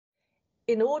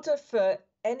In order for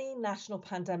any national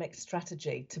pandemic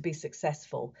strategy to be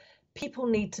successful, people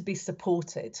need to be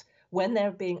supported when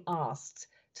they're being asked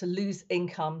to lose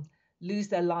income, lose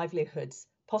their livelihoods,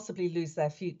 possibly lose their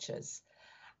futures.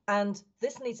 And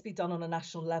this needs to be done on a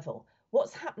national level.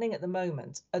 What's happening at the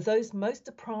moment are those most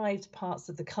deprived parts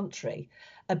of the country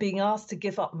are being asked to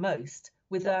give up most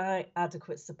without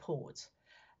adequate support.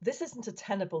 This isn't a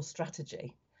tenable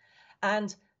strategy.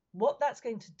 And what that's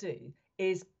going to do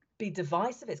is be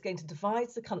divisive. It's going to divide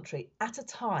the country at a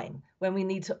time when we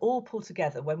need to all pull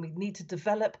together, when we need to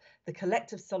develop the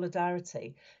collective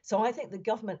solidarity. So I think the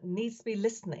government needs to be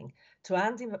listening to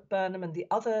Andy Burnham and the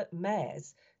other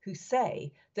mayors who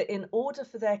say that in order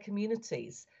for their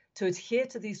communities to adhere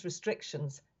to these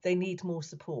restrictions, they need more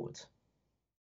support.